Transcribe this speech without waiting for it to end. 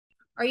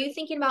Are you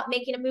thinking about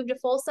making a move to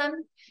Folsom,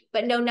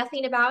 but know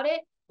nothing about it?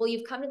 Well,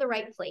 you've come to the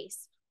right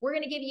place. We're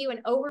going to give you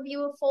an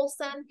overview of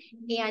Folsom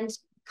and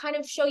kind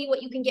of show you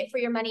what you can get for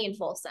your money in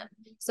Folsom.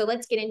 So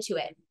let's get into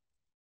it.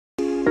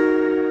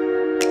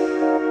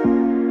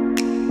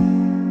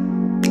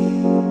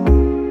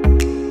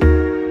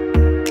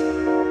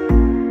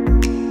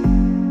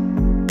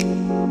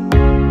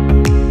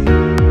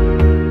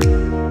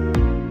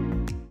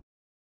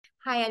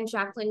 Hi, I'm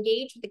Jacqueline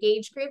Gage with the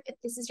Gage Group. If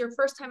this is your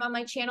first time on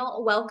my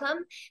channel, welcome.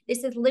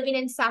 This is Living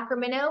in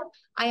Sacramento.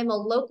 I am a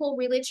local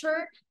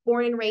realtor,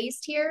 born and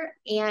raised here,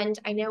 and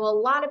I know a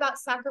lot about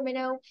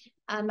Sacramento.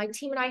 My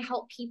team and I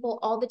help people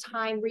all the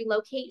time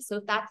relocate. So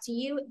if that's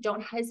you,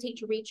 don't hesitate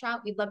to reach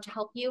out. We'd love to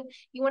help you.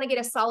 You want to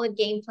get a solid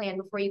game plan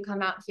before you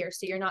come out here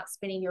so you're not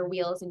spinning your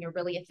wheels and you're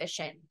really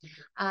efficient.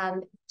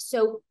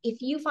 So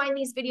if you find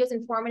these videos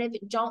informative,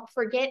 don't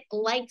forget,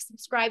 like,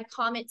 subscribe,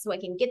 comment so I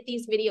can get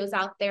these videos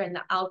out there and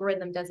the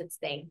algorithm does its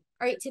thing.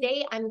 All right,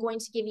 today I'm going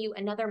to give you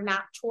another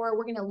map tour.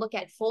 We're going to look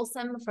at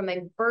Folsom from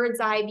a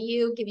bird's eye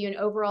view, give you an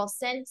overall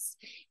sense,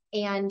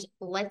 and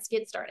let's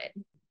get started.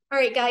 All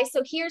right, guys,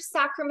 so here's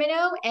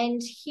Sacramento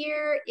and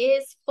here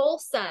is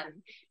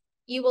Folsom.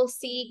 You will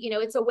see,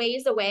 it's a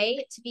ways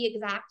away. To be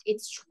exact,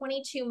 it's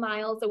 22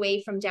 miles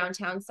away from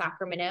downtown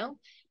Sacramento.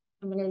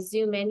 I'm going to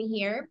zoom in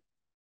here.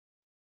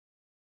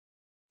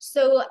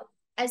 So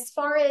as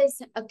far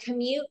as a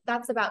commute,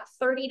 that's about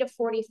 30 to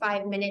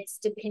 45 minutes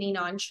depending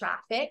on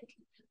traffic.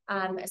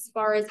 As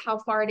far as how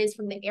far it is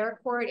from the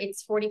airport,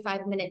 it's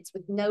 45 minutes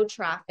with no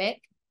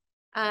traffic.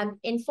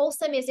 And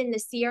Folsom is in the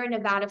Sierra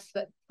Nevada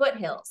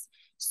foothills.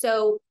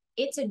 So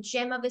it's a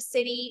gem of a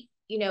city.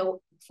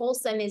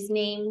 Folsom is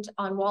named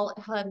on Wallet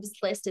Hub's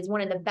list as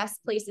one of the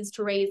best places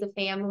to raise a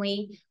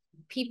family.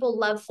 People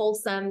love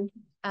Folsom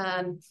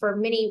for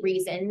many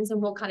reasons, and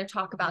we'll kind of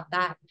talk about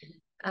that.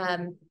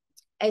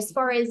 As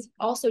far as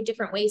also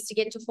different ways to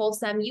get to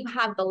Folsom, you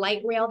have the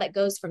light rail that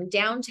goes from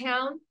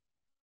downtown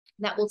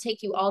that will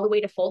take you all the way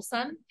to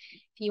Folsom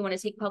if you want to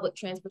take public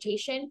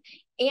transportation.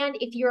 And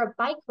if you're a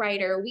bike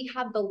rider, we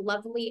have the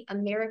lovely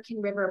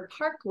American River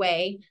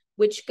Parkway,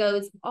 which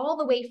goes all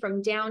the way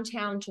from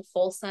downtown to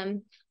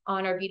Folsom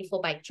on our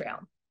beautiful bike trail.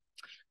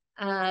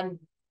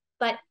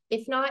 But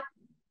if not,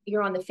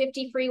 you're on the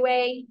 50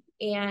 freeway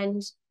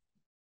and,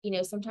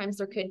 sometimes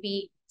there could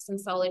be some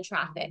solid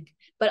traffic,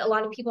 but a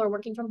lot of people are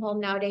working from home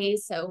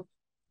nowadays, so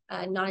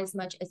not as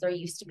much as there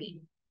used to be.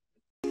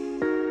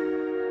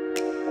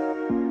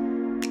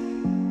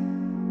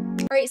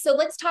 All right, so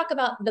let's talk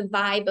about the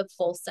vibe of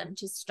Folsom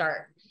to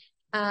start.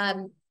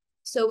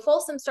 So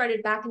Folsom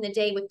started back in the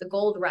day with the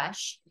gold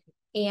rush,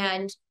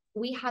 and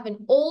we have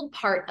an old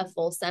part of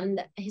Folsom,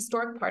 the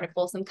historic part of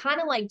Folsom,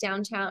 kind of like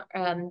downtown,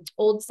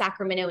 old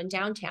Sacramento and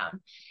downtown.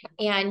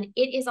 And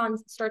it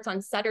starts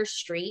on Sutter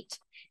Street.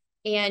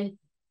 And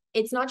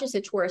it's not just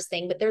a tourist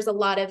thing, but there's a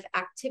lot of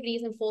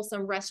activities in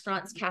Folsom,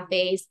 restaurants,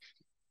 cafes,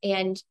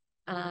 and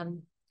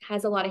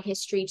has a lot of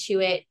history to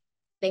it.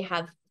 They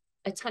have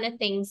a ton of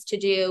things to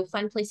do,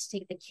 fun place to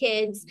take the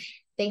kids.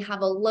 They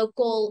have a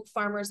local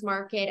farmers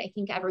market, I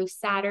think every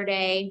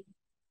Saturday.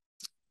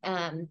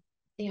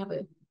 They have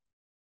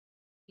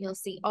you'll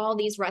see all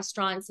these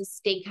restaurants. The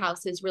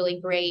steakhouse is really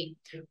great,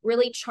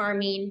 really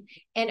charming.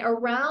 And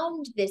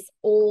around this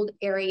old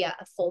area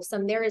of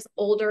Folsom, there is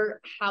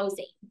older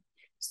housing.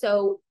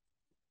 So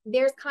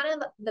there's kind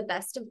of the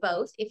best of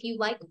both. If you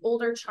like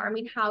older,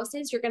 charming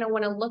houses, you're going to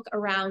want to look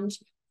around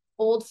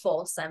old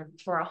Folsom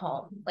for a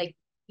home, like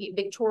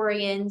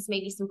Victorians,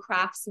 maybe some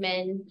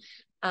craftsmen.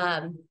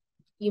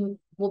 You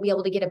will be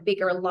able to get a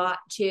bigger lot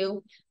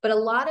too. But a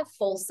lot of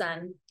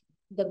Folsom,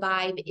 the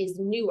vibe is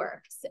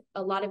newer.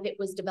 A lot of it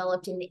was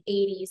developed in the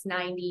 80s,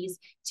 90s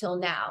till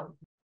now.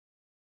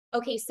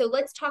 Okay, so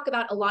let's talk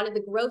about a lot of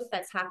the growth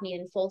that's happening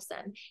in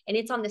Folsom. And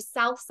it's on the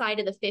south side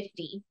of the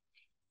 50.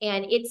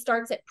 And it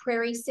starts at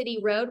Prairie City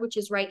Road, which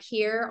is right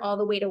here, all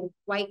the way to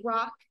White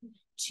Rock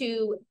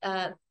to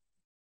the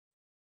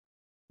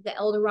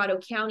El Dorado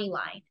County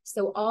line.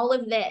 So all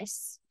of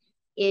this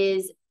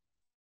is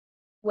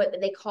what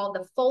they call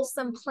the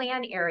Folsom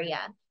Plan Area,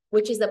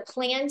 which is a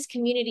planned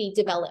community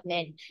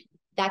development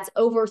that's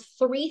over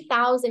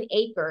 3,000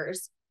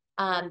 acres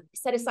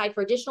set aside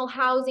for additional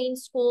housing,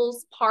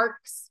 schools,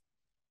 parks,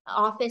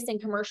 office and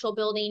commercial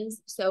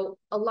buildings. So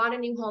a lot of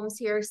new homes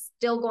here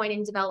still going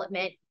in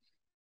development.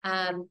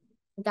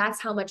 That's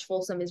how much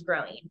Folsom is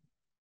growing,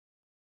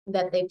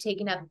 that they've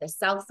taken up the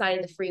south side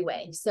of the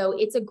freeway. So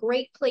it's a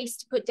great place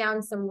to put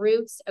down some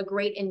roots, a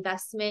great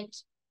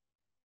investment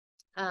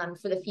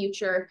for the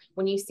future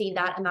when you see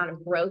that amount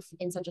of growth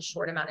in such a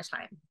short amount of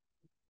time.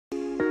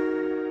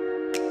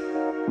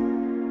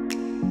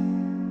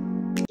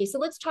 Okay, so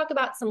let's talk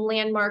about some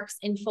landmarks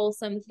in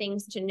Folsom,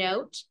 things to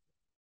note.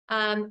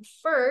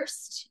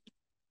 First,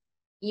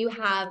 you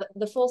have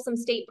the Folsom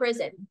State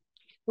Prison,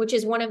 which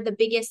is one of the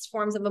biggest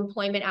forms of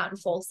employment out in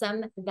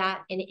Folsom,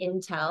 that and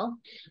Intel.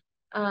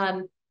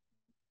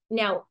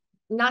 Now,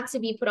 not to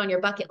be put on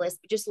your bucket list,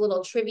 but just a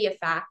little trivia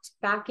fact.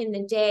 Back in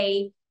the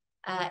day,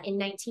 In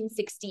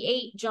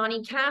 1968,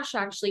 Johnny Cash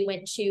actually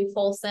went to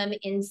Folsom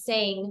and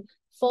sang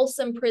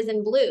Folsom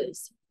Prison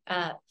Blues,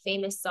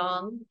 famous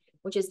song,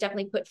 which has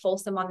definitely put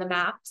Folsom on the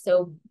map.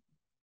 So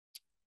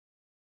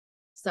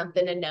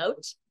something to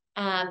note.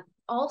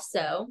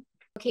 Also,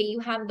 okay, you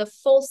have the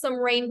Folsom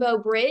Rainbow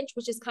Bridge,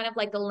 which is kind of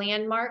like a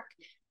landmark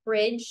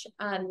bridge.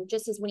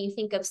 Just as when you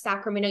think of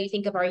Sacramento, you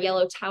think of our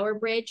Yellow Tower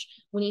Bridge.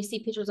 When you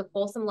see pictures of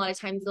Folsom, a lot of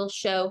times they'll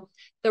show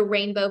the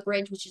Rainbow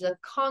Bridge, which is a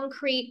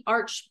concrete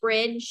arch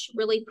bridge,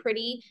 really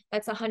pretty.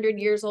 That's 100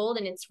 years old,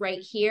 and it's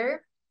right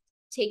here,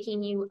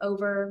 taking you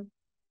over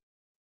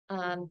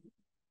the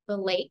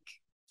lake.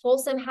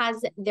 Folsom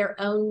has their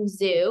own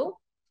zoo.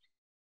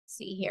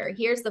 See here,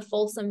 here's the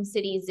Folsom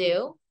City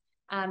Zoo.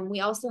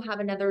 We also have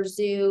another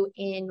zoo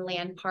in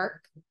Land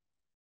Park.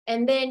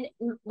 And then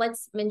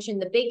let's mention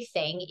the big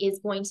thing is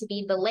going to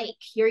be the lake.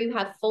 Here you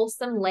have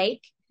Folsom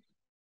Lake.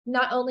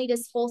 Not only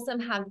does Folsom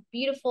have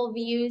beautiful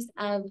views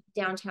of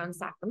downtown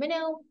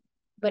Sacramento,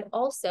 but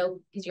also,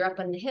 because you're up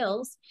on the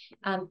hills,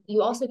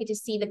 you also get to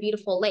see the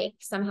beautiful lake.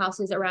 Some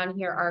houses around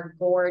here are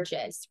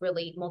gorgeous,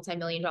 really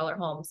multi-million-dollar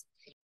homes.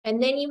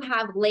 And then you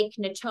have Lake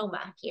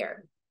Natoma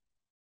here.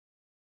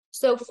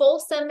 So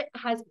Folsom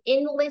has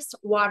endless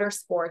water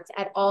sports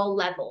at all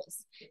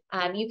levels.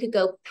 You could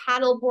go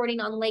paddle boarding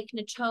on Lake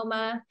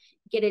Natoma,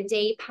 get a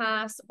day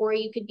pass, or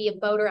you could be a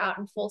boater out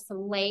in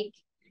Folsom Lake.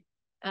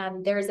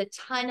 There's a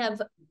ton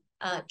of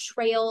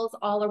trails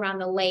all around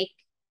the lake.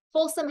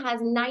 Folsom has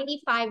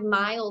 95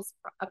 miles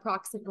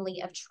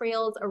approximately of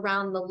trails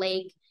around the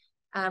lake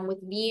with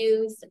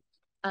views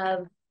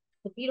of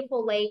the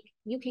beautiful lake.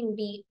 You can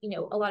be,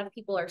 a lot of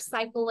people are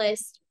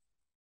cyclists,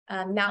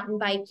 mountain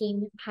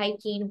biking,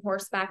 hiking,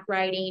 horseback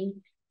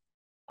riding.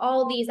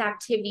 All these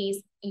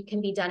activities you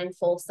can be done in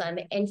Folsom.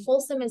 And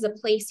Folsom is a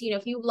place,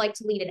 if you would like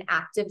to lead an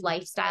active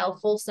lifestyle,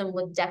 Folsom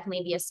would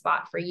definitely be a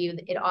spot for you.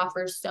 It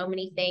offers so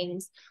many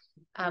things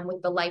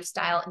with the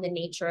lifestyle and the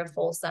nature of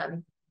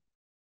Folsom.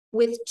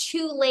 With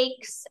 2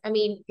 lakes,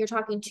 you're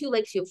talking 2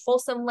 lakes. You have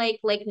Folsom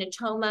Lake, Lake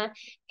Natoma,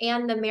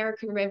 and the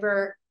American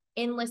River.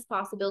 Endless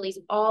possibilities,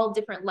 all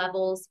different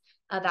levels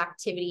of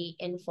activity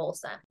in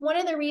Folsom. One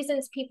of the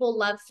reasons people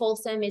love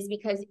Folsom is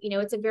because,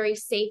 it's a very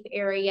safe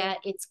area.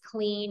 It's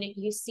clean.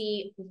 You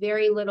see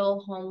very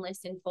little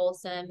homeless in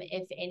Folsom,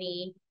 if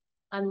any,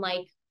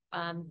 unlike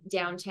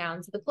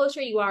downtown. So the closer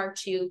you are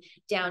to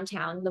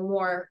downtown, the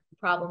more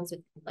problems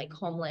with like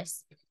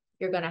homeless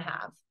you're going to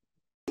have.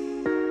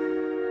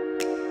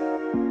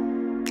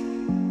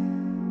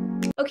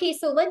 Okay,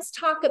 so let's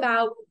talk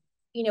about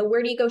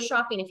where do you go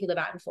shopping if you live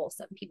out in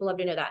Folsom? People love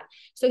to know that.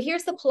 So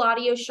here's the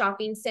Palladio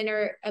Shopping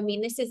Center.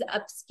 This is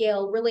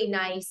upscale, really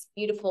nice,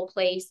 beautiful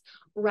place.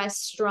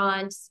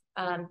 Restaurants,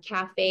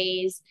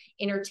 cafes,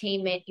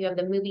 entertainment. You have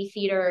the movie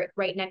theater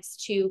right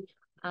next to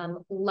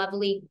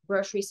lovely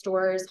grocery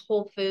stores,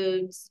 Whole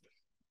Foods.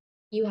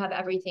 You have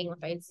everything.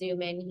 If I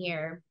zoom in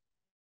here,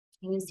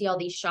 you can see all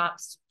these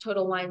shops,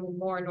 Total Wine &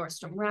 More,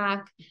 Nordstrom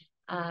Rack,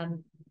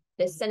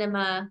 the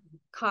cinema,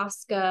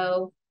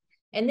 Costco.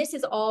 And this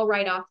is all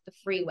right off the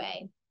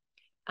freeway.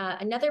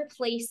 Another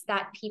place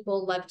that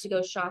people love to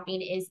go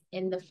shopping is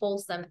in the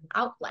Folsom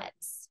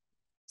outlets.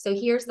 So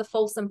here's the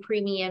Folsom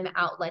Premium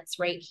Outlets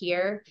right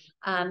here.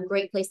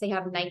 Great place. They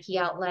have Nike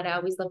outlet. I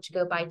always love to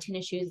go buy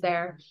tennis shoes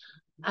there.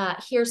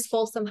 Here's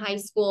Folsom High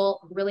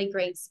School, really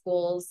great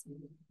schools.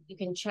 You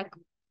can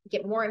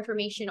get more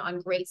information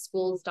on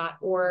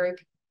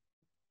greatschools.org.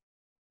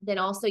 Then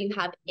also you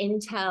have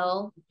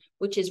Intel,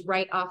 which is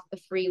right off the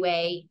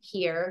freeway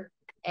here.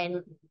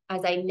 And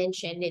as I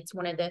mentioned, it's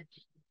one of the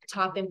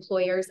top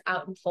employers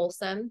out in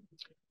Folsom.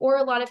 Or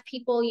a lot of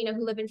people,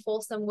 who live in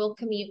Folsom will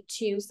commute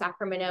to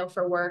Sacramento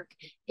for work.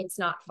 It's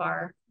not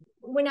far.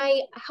 When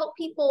I help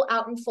people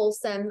out in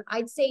Folsom,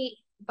 I'd say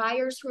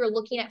buyers who are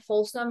looking at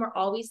Folsom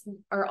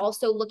are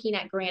also looking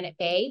at Granite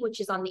Bay,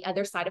 which is on the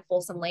other side of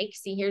Folsom Lake.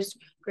 See, here's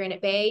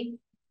Granite Bay,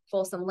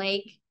 Folsom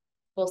Lake.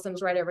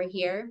 Folsom's right over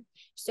here.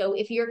 So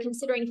if you're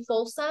considering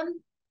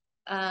Folsom,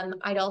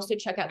 I'd also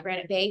check out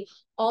Granite Bay.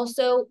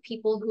 Also,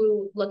 people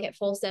who look at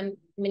Folsom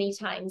many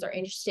times are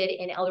interested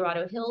in El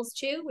Dorado Hills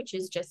too, which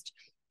is just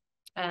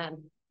to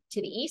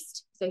the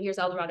east. So here's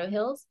El Dorado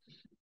Hills.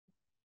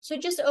 So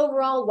just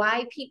overall,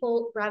 why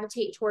people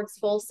gravitate towards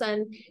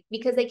Folsom,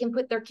 because they can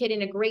put their kid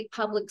in a great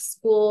public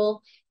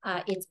school.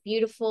 It's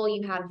beautiful.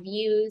 You have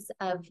views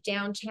of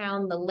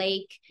downtown, the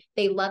lake.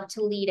 They love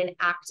to lead an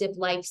active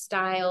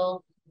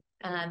lifestyle,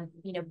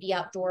 be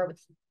outdoor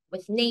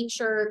with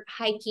nature,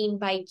 hiking,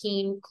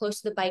 biking,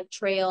 close to the bike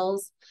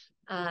trails,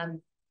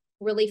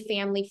 really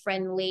family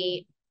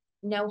friendly,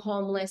 no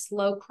homeless,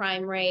 low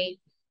crime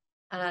rate,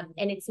 and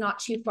it's not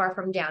too far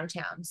from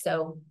downtown.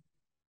 So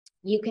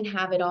you can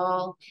have it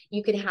all.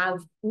 You can have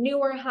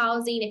newer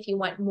housing if you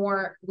want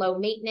more low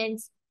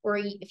maintenance, or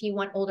if you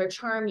want older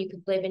charm, you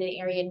could live in an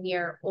area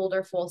near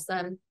older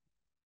Folsom.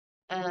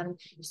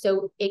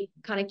 So it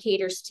kind of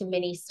caters to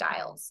many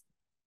styles.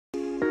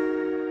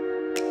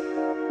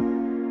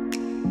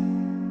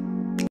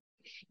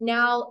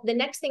 Now, the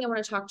next thing I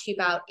want to talk to you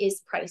about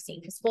is pricing,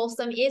 because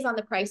Folsom is on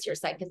the pricier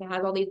side because it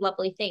has all these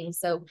lovely things.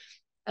 So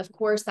of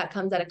course that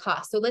comes at a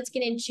cost. So let's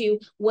get into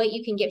what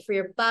you can get for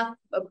your buck,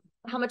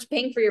 how much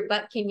bang for your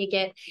buck can you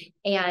get?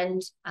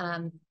 And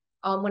I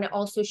want to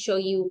also show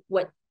you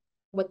what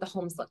the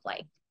homes look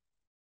like.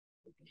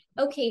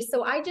 Okay,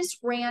 so I just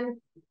ran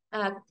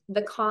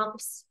the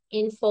comps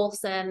in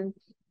Folsom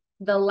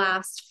the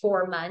last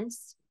 4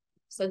 months.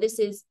 So this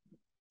is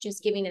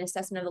just giving an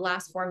assessment of the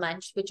last 4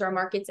 months, which our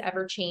market's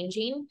ever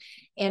changing.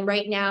 And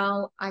right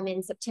now I'm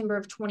in September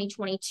of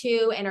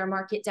 2022 and our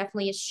market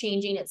definitely is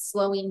changing. It's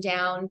slowing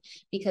down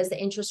because the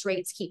interest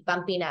rates keep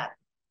bumping up.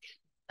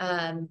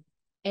 And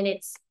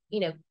it's,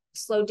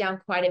 slowed down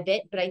quite a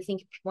bit, but I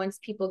think once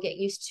people get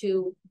used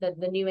to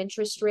the new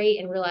interest rate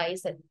and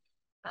realize that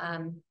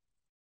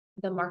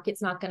the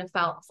market's not going to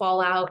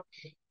fall out,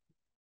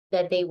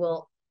 that they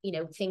will,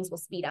 things will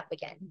speed up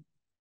again.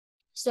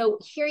 So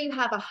here you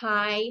have a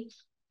high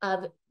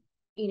of,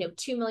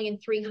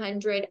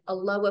 2,300,000, a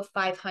low of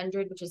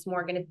 500, which is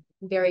more going to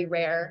very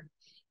rare,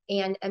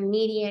 and a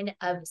median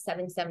of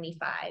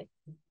 775.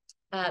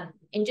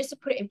 And just to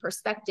put it in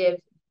perspective,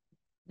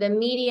 the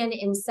median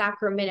in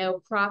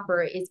Sacramento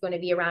proper is going to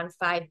be around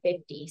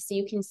 550. So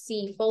you can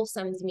see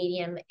Folsom's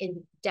median is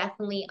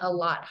definitely a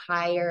lot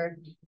higher.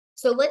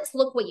 So let's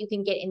look what you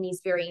can get in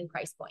these varying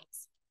price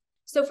points.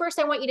 So first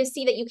I want you to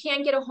see that you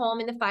can get a home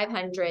in the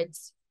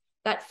 500s.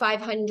 That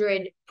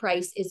 500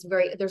 price is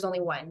there's only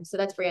one. So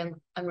that's very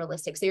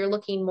unrealistic. So you're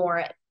looking more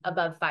at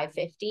above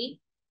 550.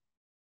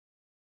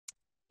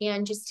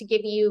 And just to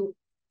give you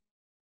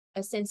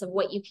a sense of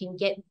what you can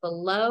get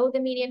below the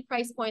median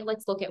price point,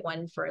 let's look at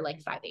one for like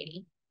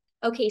 580.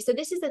 Okay, so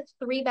this is a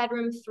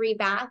 3-bedroom,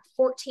 3-bath,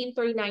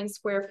 1,439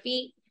 square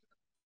feet.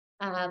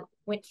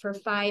 Went for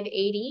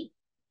 580.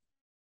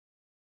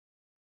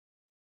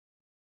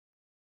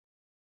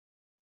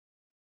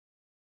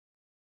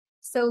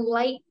 So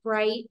light,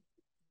 bright,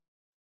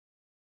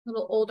 a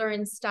little older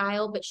in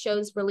style, but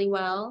shows really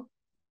well.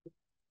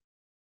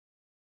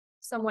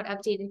 Somewhat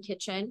updated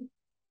kitchen.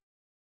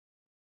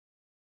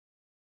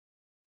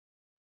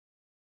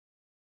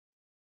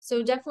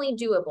 So definitely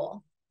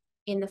doable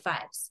in the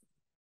 5s.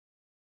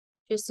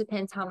 Just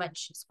depends how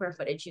much square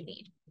footage you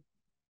need.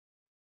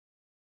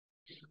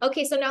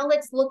 Okay, so now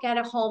let's look at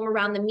a home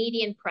around the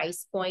median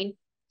price point.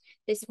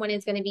 This one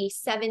is going to be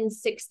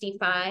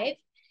 765.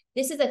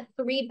 This is a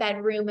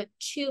 3-bedroom,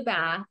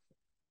 2-bath,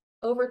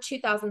 over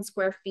 2,000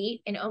 square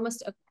feet and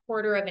almost a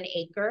quarter of an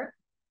acre.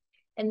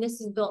 And this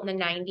is built in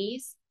the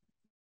 90s.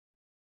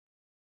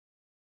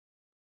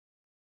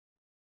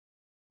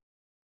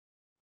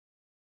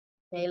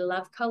 They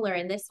love color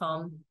in this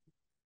home.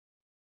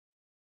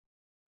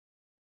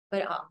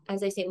 But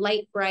as I say,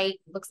 light,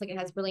 bright, looks like it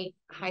has really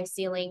high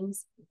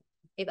ceilings.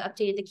 They've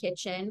updated the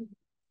kitchen.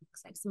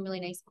 Looks like some really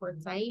nice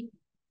quartzite.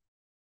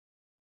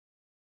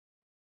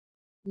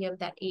 You have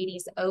that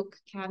 80s oak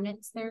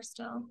cabinets there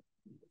still.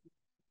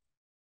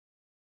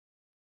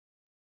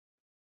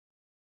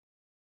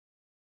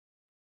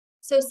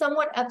 So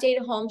somewhat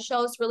updated home,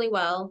 shows really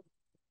well.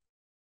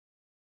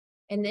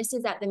 And this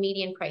is at the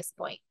median price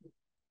point.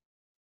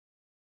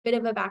 Bit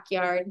of a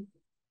backyard.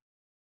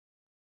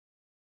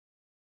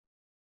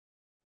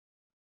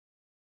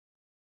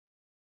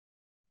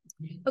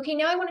 Okay,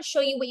 now I want to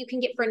show you what you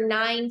can get for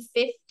 $950.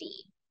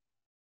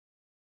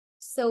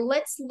 So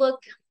let's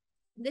look.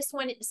 This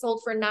one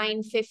sold for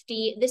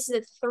 $950. This is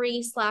a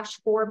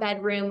 3/4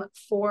 bedroom,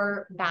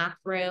 4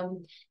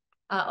 bathroom,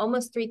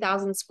 almost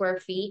 3,000 square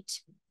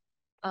feet.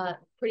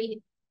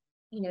 Pretty,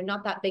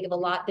 not that big of a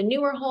lot. The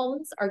newer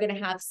homes are going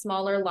to have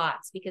smaller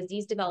lots because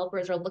these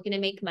developers are looking to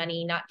make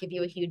money, not give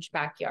you a huge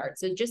backyard.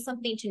 So just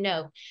something to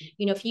know.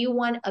 If you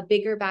want a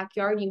bigger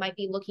backyard, you might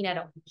be looking at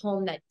a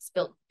home that's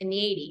built in the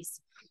 80s.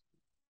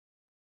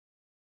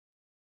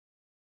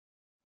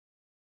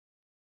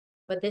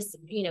 But this,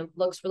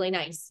 looks really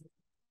nice.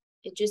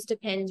 It just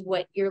depends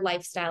what your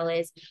lifestyle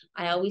is.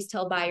 I always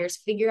tell buyers,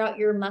 figure out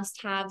your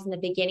must-haves in the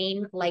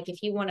beginning. Like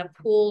if you want a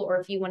pool or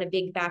if you want a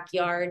big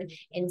backyard,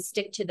 and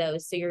stick to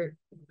those. So you're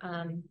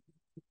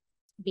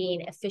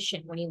being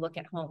efficient when you look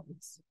at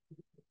homes.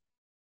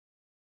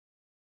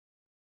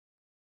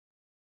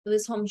 So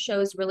this home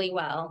shows really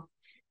well.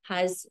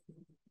 Has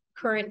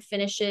current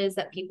finishes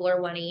that people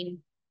are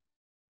wanting.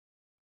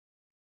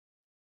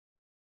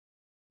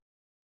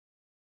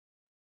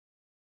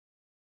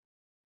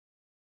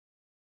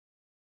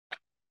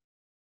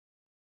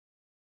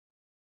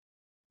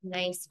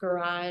 Nice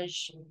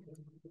garage.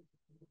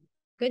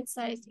 Good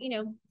size,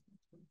 not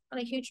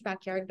a huge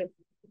backyard, but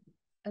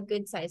a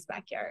good sized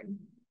backyard.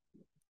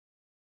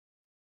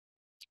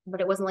 But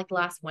it wasn't like the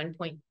last one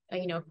point,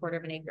 a quarter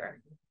of an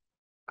acre.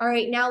 All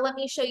right, now let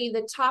me show you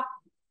the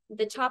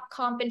top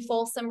comp in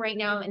Folsom right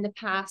now in the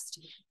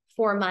past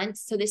 4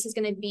 months. So this is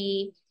going to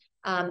be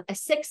a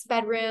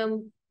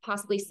 6-bedroom,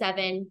 possibly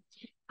 7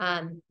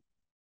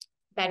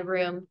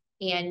 bedroom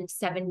and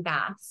 7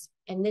 baths.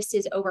 And this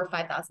is over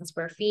 5,000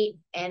 square feet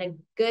and a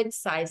good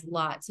sized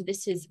lot. So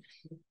this is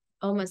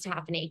almost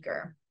half an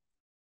acre.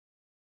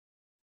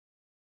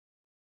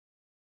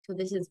 So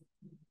this is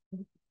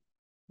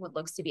what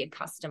looks to be a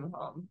custom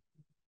home.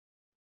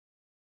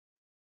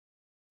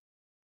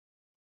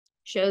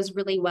 Shows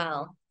really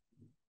well.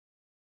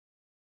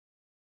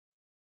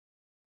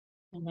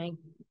 And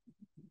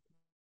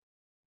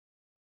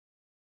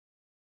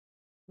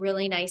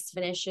really nice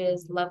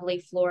finishes, lovely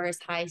floors,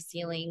 high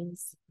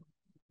ceilings.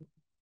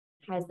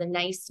 Has the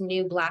nice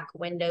new black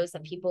windows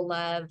that people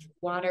love,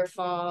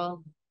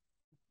 waterfall.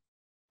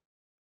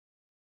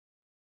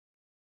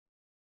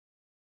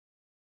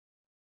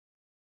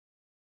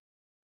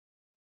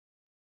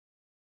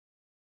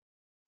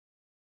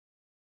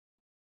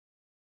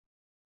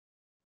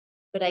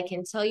 But I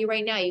can tell you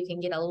right now, you can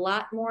get a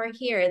lot more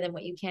here than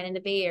what you can in the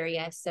Bay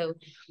Area. So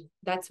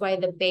that's why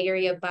the Bay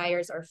Area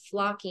buyers are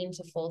flocking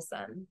to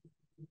Folsom.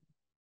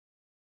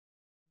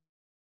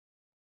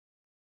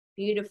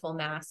 Beautiful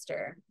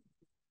master.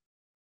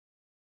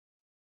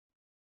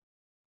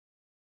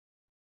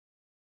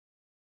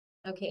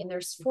 Okay, and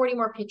there's 40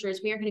 more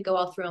pictures. We aren't going to go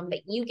all through them,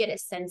 but you get a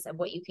sense of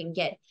what you can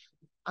get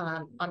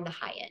on the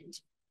high end.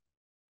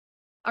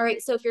 All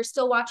right, so if you're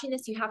still watching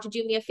this, you have to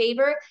do me a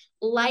favor,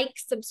 like,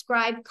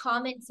 subscribe,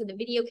 comment so the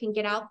video can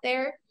get out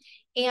there.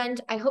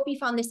 And I hope you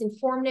found this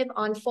informative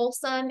on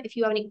Folsom. If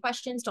you have any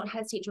questions, don't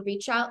hesitate to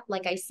reach out.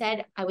 Like I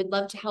said, I would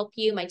love to help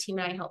you. My team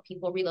and I help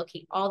people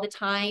relocate all the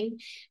time.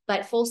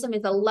 But Folsom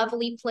is a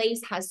lovely place,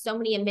 has so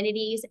many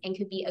amenities, and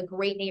could be a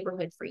great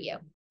neighborhood for you.